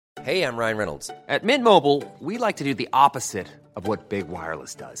Hey, I'm Ryan Reynolds. At Mint Mobile, we like to do the opposite of what Big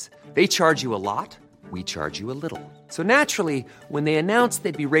Wireless does. They charge you a lot, we charge you a little. So naturally, when they announced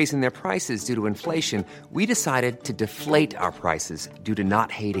they'd be raising their prices due to inflation, we decided to deflate our prices due to not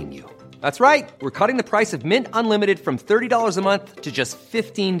hating you. That's right. We're cutting the price of Mint Unlimited from $30 a month to just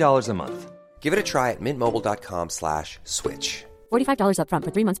 $15 a month. Give it a try at mintmobile.com/switch. $45 up front for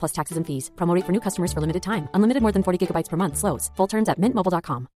 3 months plus taxes and fees. Promo rate for new customers for limited time. Unlimited more than 40 gigabytes per month. Slows full terms at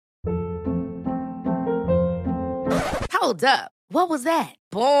mintmobile.com. Hold up. What was that?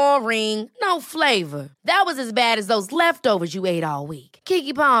 Boring. No flavor. That was as bad as those leftovers you ate all week.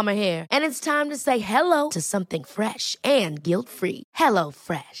 Keke Palmer here, and it's time to say hello to something fresh and guilt-free. Hello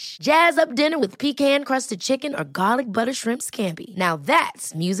Fresh. Jazz up dinner with pecan-crusted chicken or garlic butter shrimp scampi. Now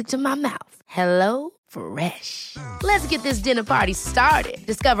that's music to my mouth. Hello Fresh. Let's get this dinner party started.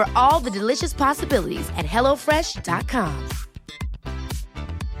 Discover all the delicious possibilities at hellofresh.com.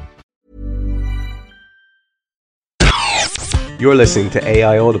 You're listening to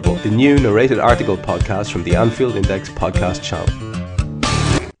AI Audible, the new narrated article podcast from the Anfield Index podcast channel.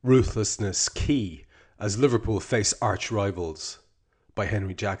 Ruthlessness key as Liverpool face arch rivals by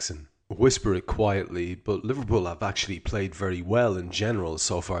Henry Jackson. Whisper it quietly, but Liverpool have actually played very well in general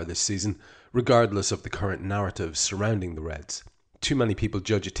so far this season, regardless of the current narrative surrounding the Reds. Too many people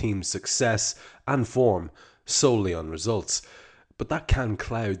judge a team's success and form solely on results, but that can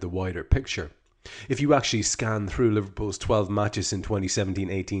cloud the wider picture. If you actually scan through Liverpool's 12 matches in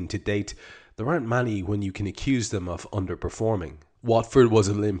 2017-18 to date, there aren't many when you can accuse them of underperforming. Watford was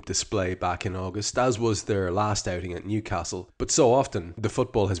a limp display back in August, as was their last outing at Newcastle, but so often the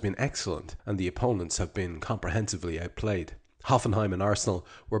football has been excellent and the opponents have been comprehensively outplayed. Hoffenheim and Arsenal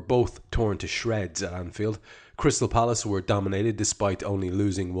were both torn to shreds at Anfield. Crystal Palace were dominated despite only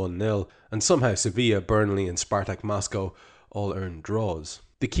losing 1-0, and somehow Sevilla, Burnley and Spartak Moscow all earned draws.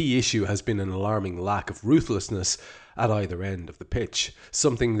 The key issue has been an alarming lack of ruthlessness at either end of the pitch,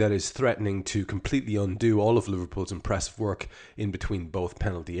 something that is threatening to completely undo all of Liverpool's impressive work in between both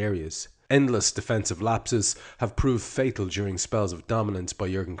penalty areas. Endless defensive lapses have proved fatal during spells of dominance by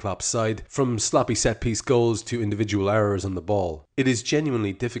Jurgen Klopp's side, from sloppy set-piece goals to individual errors on the ball. It is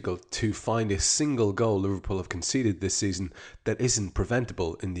genuinely difficult to find a single goal Liverpool have conceded this season that isn't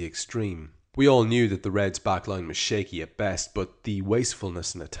preventable in the extreme. We all knew that the Reds' backline was shaky at best, but the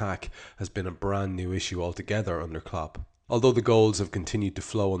wastefulness in attack has been a brand new issue altogether under Klopp. Although the goals have continued to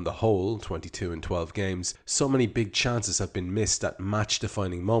flow on the whole, 22 in 12 games, so many big chances have been missed at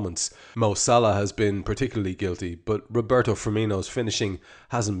match-defining moments. Mo Salah has been particularly guilty, but Roberto Firmino's finishing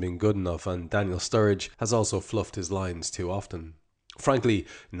hasn't been good enough, and Daniel Sturridge has also fluffed his lines too often. Frankly,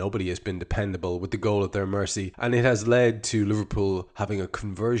 nobody has been dependable with the goal at their mercy, and it has led to Liverpool having a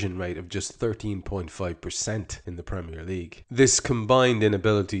conversion rate of just 13.5% in the Premier League. This combined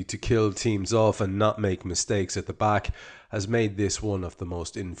inability to kill teams off and not make mistakes at the back has made this one of the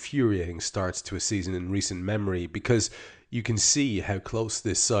most infuriating starts to a season in recent memory, because you can see how close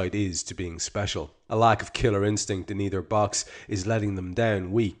this side is to being special. A lack of killer instinct in either box is letting them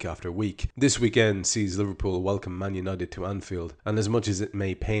down week after week. This weekend sees Liverpool welcome Man United to Anfield, and as much as it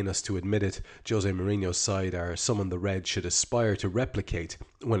may pain us to admit it, Jose Mourinho's side are someone the Reds should aspire to replicate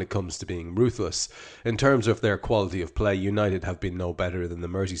when it comes to being ruthless. In terms of their quality of play, United have been no better than the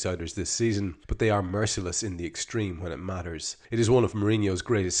Merseysiders this season, but they are merciless in the extreme when it matters. It is one of Mourinho's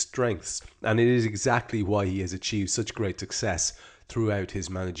greatest strengths, and it is exactly why he has achieved such great success throughout his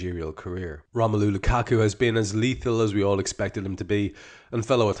managerial career. Romelu Lukaku has been as lethal as we all expected him to be, and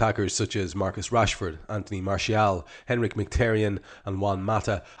fellow attackers such as Marcus Rashford, Anthony Martial, Henrik Mkhitaryan and Juan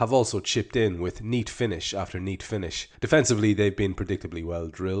Mata have also chipped in with neat finish after neat finish. Defensively, they've been predictably well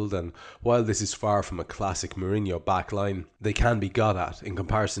drilled, and while this is far from a classic Mourinho backline, they can be got at in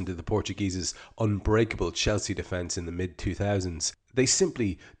comparison to the Portuguese's unbreakable Chelsea defence in the mid-2000s. They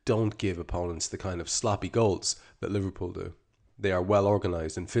simply don't give opponents the kind of sloppy goals that Liverpool do. They are well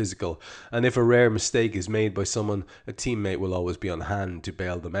organised and physical, and if a rare mistake is made by someone, a teammate will always be on hand to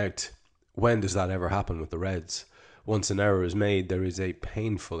bail them out. When does that ever happen with the Reds? Once an error is made, there is a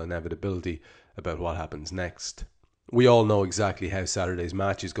painful inevitability about what happens next. We all know exactly how Saturday's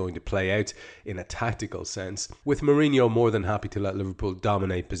match is going to play out in a tactical sense, with Mourinho more than happy to let Liverpool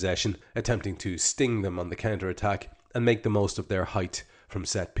dominate possession, attempting to sting them on the counter-attack and make the most of their height from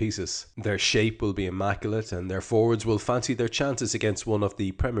set pieces. Their shape will be immaculate, and their forwards will fancy their chances against one of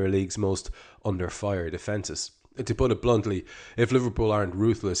the Premier League's most under-fire defences. To put it bluntly, if Liverpool aren't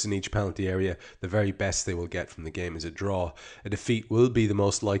ruthless in each penalty area, the very best they will get from the game is a draw. A defeat will be the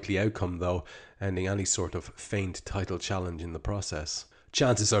most likely outcome though, ending any sort of faint title challenge in the process.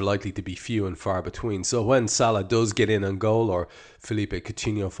 chances are likely to be few and far between. So when Salah does get in on goal or Felipe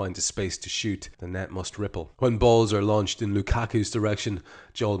Coutinho finds a space to shoot, the net must ripple. When balls are launched in Lukaku's direction,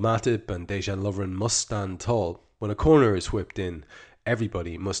 Joel Matip and Dejan Lovren must stand tall. When a corner is whipped in,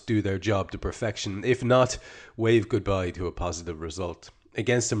 everybody must do their job to perfection. If not, wave goodbye to a positive result.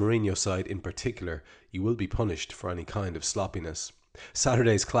 Against a Mourinho side in particular, you will be punished for any kind of sloppiness.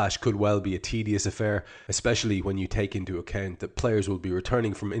 Saturday's clash could well be a tedious affair, especially when you take into account that players will be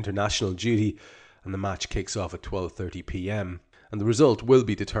returning from international duty and the match kicks off at 12:30 p.m. and the result will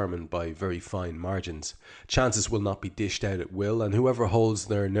be determined by very fine margins. Chances will not be dished out at will, and whoever holds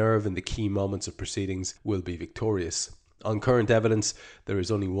their nerve in the key moments of proceedings will be victorious. On current evidence, there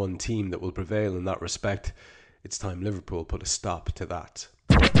is only one team that will prevail in that respect. It's time Liverpool put a stop to that.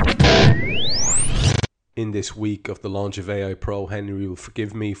 In this week of the launch of AI Pro, Henry will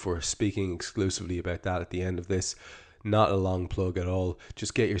forgive me for speaking exclusively about that at the end of this. Not a long plug at all.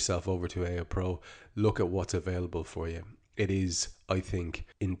 Just get yourself over to AI Pro. Look at what's available for you. It is, I think,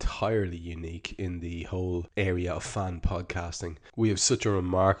 entirely unique in the whole area of fan podcasting. We have such a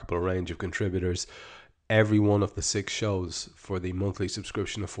remarkable range of contributors. Every one of the 6 shows for the monthly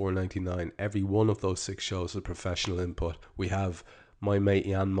subscription of $4.99, every one of those 6 shows with professional input. We have my mate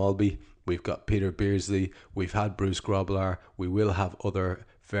Jan Mulby, we've got Peter Beardsley, we've had Bruce Grobbelaar, we will have other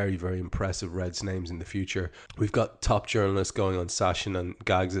very, very impressive Reds names in the future. We've got top journalists going on Sashin and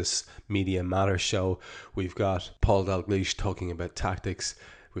Gags' Media Matters show. We've got Paul Dalglish talking about tactics.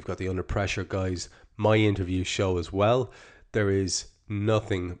 We've got the Under Pressure guys, my interview show as well. There is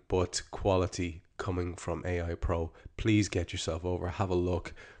nothing but quality coming from AI Pro. Please get yourself over, have a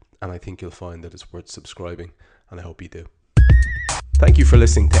look, and I think you'll find that it's worth subscribing, and I hope you do. Thank you for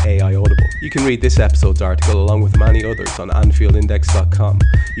listening to AI Audible. You can read this episode's article along with many others on AnfieldIndex.com.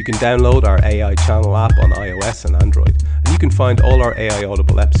 You can download our AI channel app on iOS and Android, and you can find all our AI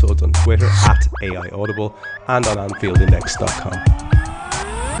Audible episodes on Twitter at AI Audible and on AnfieldIndex.com.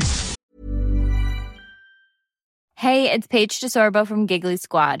 Hey, it's Paige DeSorbo from Giggly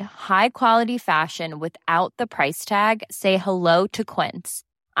Squad. High quality fashion without the price tag. Say hello to Quince.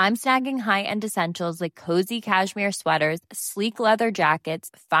 I'm snagging high-end essentials like cozy cashmere sweaters, sleek leather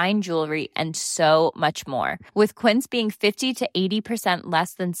jackets, fine jewelry, and so much more. With Quince being 50 to 80%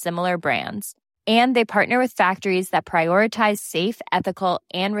 less than similar brands. And they partner with factories that prioritize safe, ethical,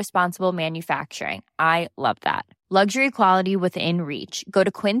 and responsible manufacturing. I love that. Luxury quality within reach. Go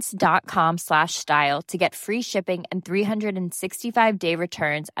to quince.com/style to get free shipping and 365-day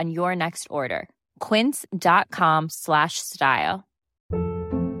returns on your next order. Quince.com/style.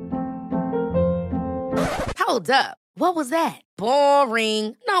 Hold up. What was that?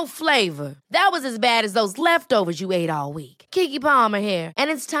 Boring. No flavor. That was as bad as those leftovers you ate all week. Keke Palmer here,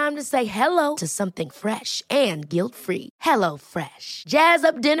 and it's time to say hello to something fresh and guilt-free. Hello Fresh. Jazz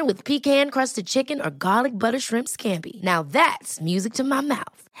up dinner with pecan-crusted chicken or garlic butter shrimp scampi. Now that's music to my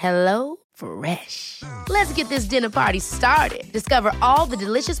mouth. Hello Fresh. Let's get this dinner party started. Discover all the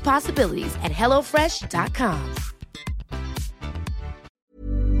delicious possibilities at HelloFresh.com.